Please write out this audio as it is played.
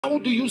How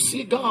do you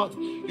see God?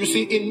 You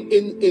see,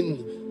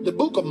 in the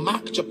book of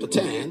Mark chapter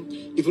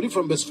 10, if you read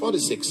from verse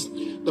 46,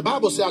 the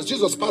Bible says, as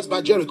Jesus passed by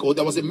Jericho,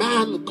 there was a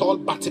man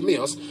called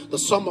Bartimaeus, the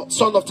son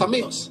of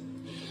Timaeus.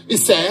 He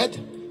said,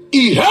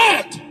 he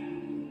heard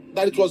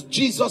that it was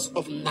Jesus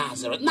of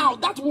Nazareth. Now,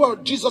 that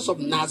word Jesus of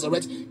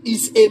Nazareth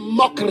is a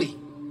mockery.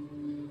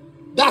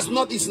 That's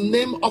not his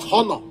name of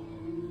honor.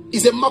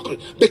 It's a mockery.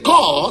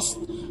 Because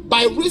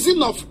by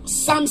reason of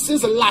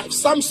Samson's life,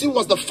 Samson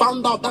was the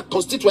founder of that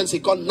constituency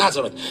called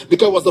Nazareth,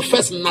 because he was the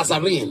first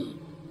Nazarene.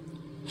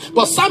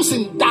 But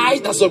Samson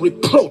died as a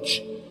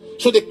reproach.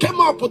 So they came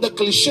up with the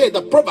cliche,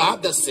 the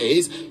proverb that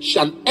says,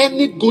 shall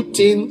any good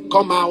thing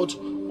come out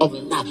of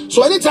Nazareth?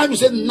 So anytime you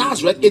say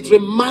Nazareth, it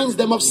reminds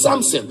them of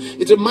Samson.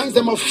 It reminds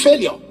them of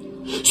failure.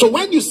 So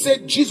when you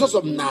say Jesus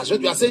of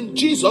Nazareth, you are saying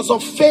Jesus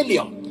of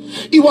failure.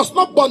 He was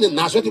not born in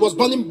Nazareth, he was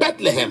born in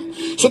Bethlehem.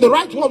 So the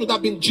right word would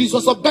have been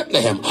Jesus of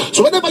Bethlehem.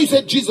 So whenever you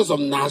say Jesus of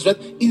Nazareth,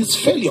 is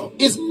failure,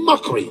 is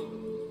mockery.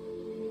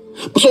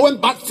 So when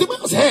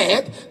Bartimaeus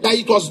heard that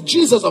it was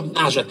Jesus of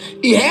Nazareth,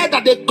 he heard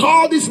that they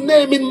called his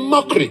name in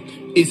mockery.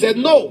 He said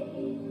no.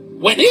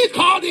 When he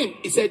called him,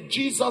 he said,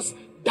 Jesus,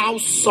 thou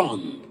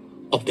son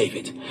of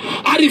David.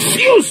 I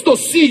refuse to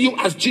see you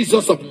as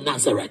Jesus of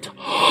Nazareth.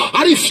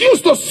 I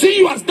refuse to see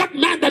you as that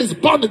man that is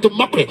born into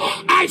mockery.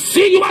 I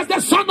see you as the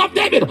son of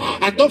David.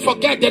 And don't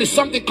forget, there is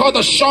something called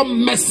the sure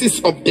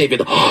mercies of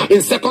David.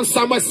 In 2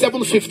 Samuel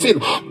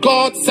 7:15,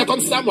 God,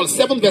 2 Samuel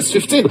 7 verse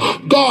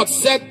 15, God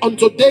said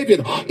unto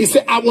David, he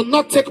said, I will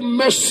not take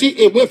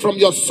mercy away from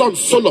your son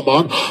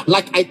Suleman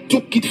like I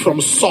took it from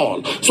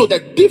Saul. So the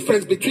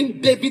difference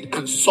between David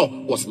and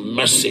Saul was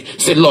mercy.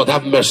 Say, Lord,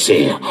 have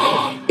mercy.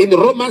 In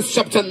Romans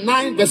chapter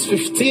 9 verse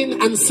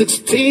 15 and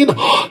 16,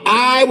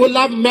 I will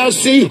have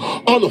mercy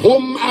on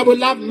whom I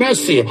will have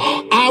mercy.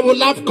 I will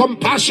have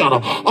compassion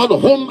on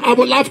whom I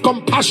will have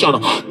compassion.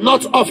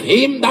 Not of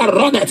him that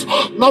runneth,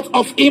 not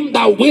of him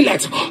that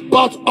willeth,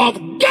 but of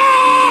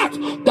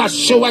God that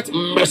showeth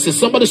mercy.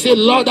 Somebody say,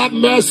 Lord, have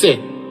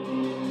mercy.